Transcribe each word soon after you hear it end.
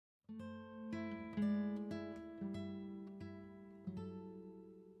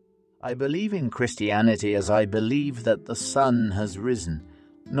I believe in Christianity as I believe that the sun has risen,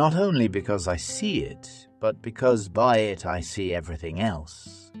 not only because I see it, but because by it I see everything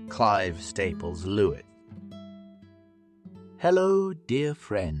else. Clive Staples Lewis. Hello, dear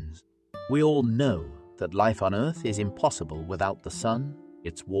friends. We all know that life on Earth is impossible without the sun,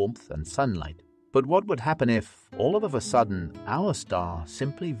 its warmth and sunlight. But what would happen if, all of a sudden, our star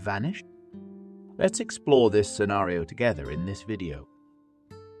simply vanished? Let's explore this scenario together in this video.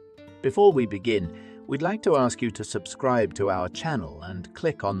 Before we begin, we'd like to ask you to subscribe to our channel and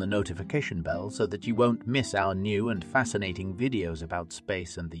click on the notification bell so that you won't miss our new and fascinating videos about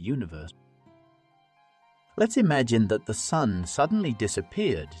space and the universe. Let's imagine that the sun suddenly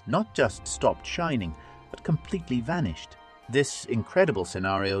disappeared, not just stopped shining, but completely vanished. This incredible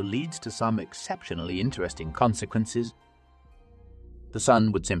scenario leads to some exceptionally interesting consequences. The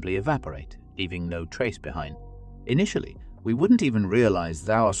sun would simply evaporate, leaving no trace behind. Initially, we wouldn't even realize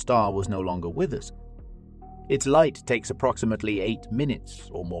that our star was no longer with us. Its light takes approximately 8 minutes,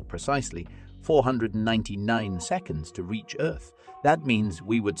 or more precisely, 499 seconds to reach Earth. That means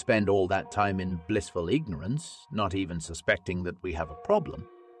we would spend all that time in blissful ignorance, not even suspecting that we have a problem.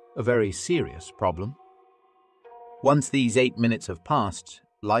 A very serious problem. Once these 8 minutes have passed,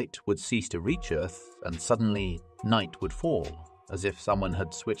 light would cease to reach Earth, and suddenly night would fall, as if someone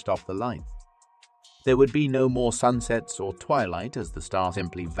had switched off the lights. There would be no more sunsets or twilight as the star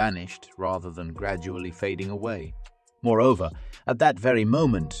simply vanished rather than gradually fading away. Moreover, at that very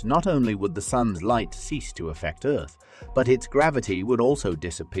moment, not only would the sun's light cease to affect Earth, but its gravity would also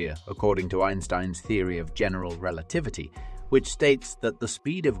disappear, according to Einstein's theory of general relativity, which states that the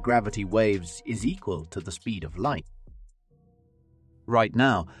speed of gravity waves is equal to the speed of light. Right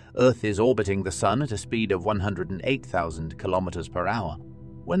now, Earth is orbiting the sun at a speed of 108,000 kilometers per hour.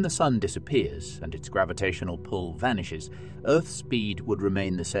 When the sun disappears and its gravitational pull vanishes, Earth's speed would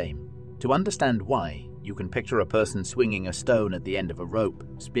remain the same. To understand why, you can picture a person swinging a stone at the end of a rope,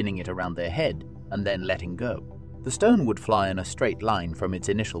 spinning it around their head, and then letting go. The stone would fly in a straight line from its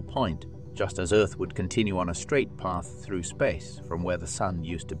initial point, just as Earth would continue on a straight path through space from where the sun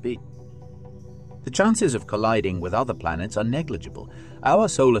used to be. The chances of colliding with other planets are negligible. Our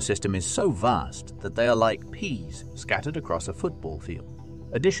solar system is so vast that they are like peas scattered across a football field.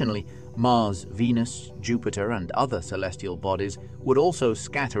 Additionally, Mars, Venus, Jupiter, and other celestial bodies would also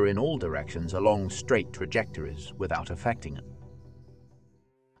scatter in all directions along straight trajectories without affecting it.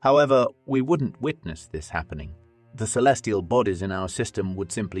 However, we wouldn't witness this happening. The celestial bodies in our system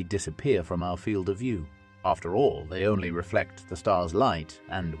would simply disappear from our field of view. After all, they only reflect the star's light,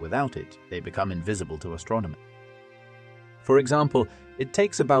 and without it, they become invisible to astronomers. For example, it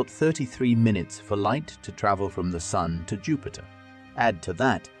takes about 33 minutes for light to travel from the Sun to Jupiter. Add to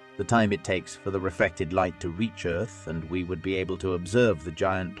that the time it takes for the reflected light to reach Earth, and we would be able to observe the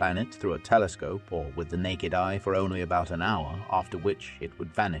giant planet through a telescope or with the naked eye for only about an hour, after which it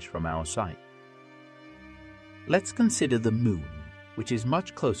would vanish from our sight. Let's consider the Moon, which is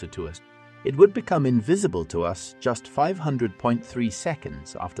much closer to us. It would become invisible to us just 500.3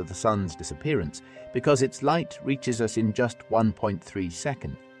 seconds after the Sun's disappearance, because its light reaches us in just 1.3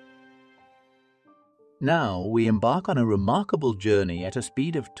 seconds. Now we embark on a remarkable journey at a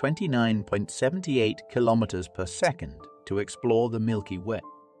speed of 29.78 kilometers per second to explore the Milky Way.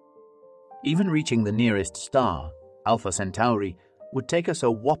 Even reaching the nearest star, Alpha Centauri, would take us a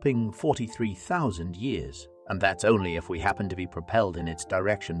whopping 43,000 years, and that's only if we happen to be propelled in its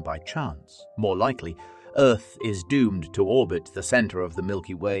direction by chance. More likely, Earth is doomed to orbit the center of the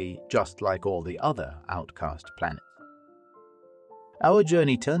Milky Way just like all the other outcast planets. Our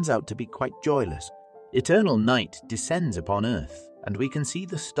journey turns out to be quite joyless. Eternal night descends upon Earth, and we can see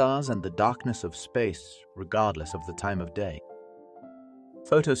the stars and the darkness of space regardless of the time of day.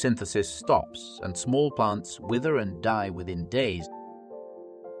 Photosynthesis stops, and small plants wither and die within days.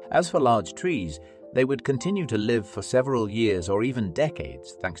 As for large trees, they would continue to live for several years or even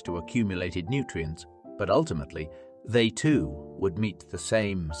decades thanks to accumulated nutrients, but ultimately, they too would meet the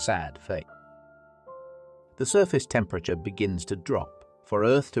same sad fate. The surface temperature begins to drop. For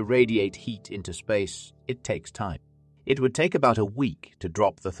Earth to radiate heat into space, it takes time. It would take about a week to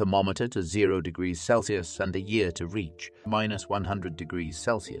drop the thermometer to 0 degrees Celsius and a year to reach -100 degrees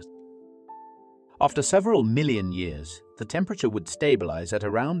Celsius. After several million years, the temperature would stabilize at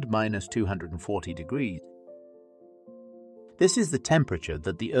around -240 degrees. This is the temperature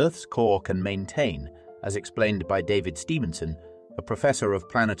that the Earth's core can maintain, as explained by David Stevenson, a professor of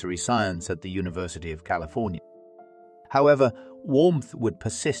planetary science at the University of California. However, warmth would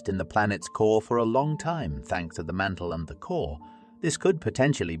persist in the planet's core for a long time thanks to the mantle and the core. This could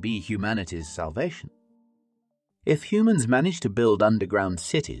potentially be humanity's salvation. If humans managed to build underground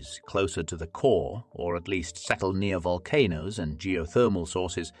cities closer to the core, or at least settle near volcanoes and geothermal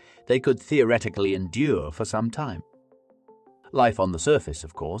sources, they could theoretically endure for some time. Life on the surface,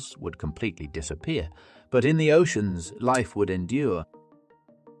 of course, would completely disappear, but in the oceans, life would endure.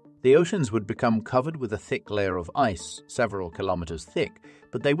 The oceans would become covered with a thick layer of ice, several kilometers thick,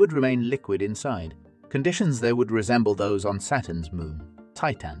 but they would remain liquid inside. Conditions there would resemble those on Saturn's moon,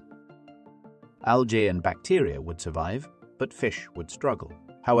 Titan. Algae and bacteria would survive, but fish would struggle.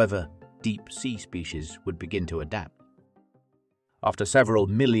 However, deep sea species would begin to adapt. After several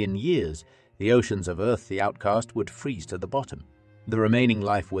million years, the oceans of Earth, the outcast, would freeze to the bottom. The remaining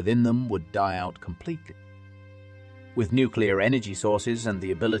life within them would die out completely. With nuclear energy sources and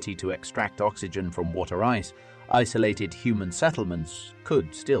the ability to extract oxygen from water ice, isolated human settlements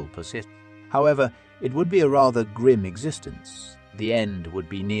could still persist. However, it would be a rather grim existence. The end would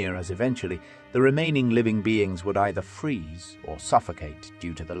be near, as eventually the remaining living beings would either freeze or suffocate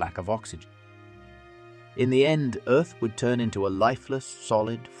due to the lack of oxygen. In the end, Earth would turn into a lifeless,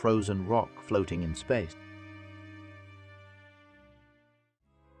 solid, frozen rock floating in space.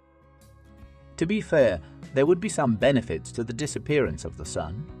 To be fair, there would be some benefits to the disappearance of the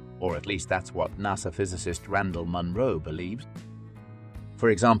Sun, or at least that's what NASA physicist Randall Munroe believes. For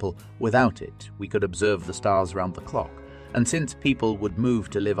example, without it, we could observe the stars round the clock, and since people would move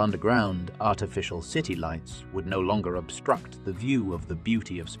to live underground, artificial city lights would no longer obstruct the view of the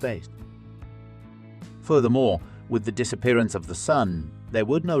beauty of space. Furthermore, with the disappearance of the Sun, there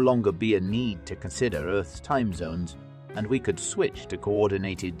would no longer be a need to consider Earth's time zones, and we could switch to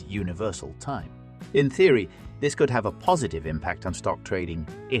coordinated universal time. In theory, this could have a positive impact on stock trading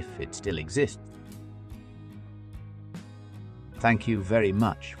if it still exists. Thank you very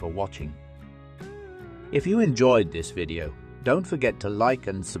much for watching. If you enjoyed this video, don't forget to like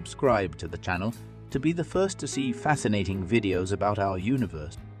and subscribe to the channel to be the first to see fascinating videos about our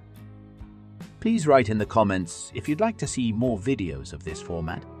universe. Please write in the comments if you'd like to see more videos of this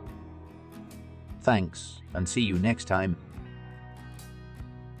format. Thanks, and see you next time.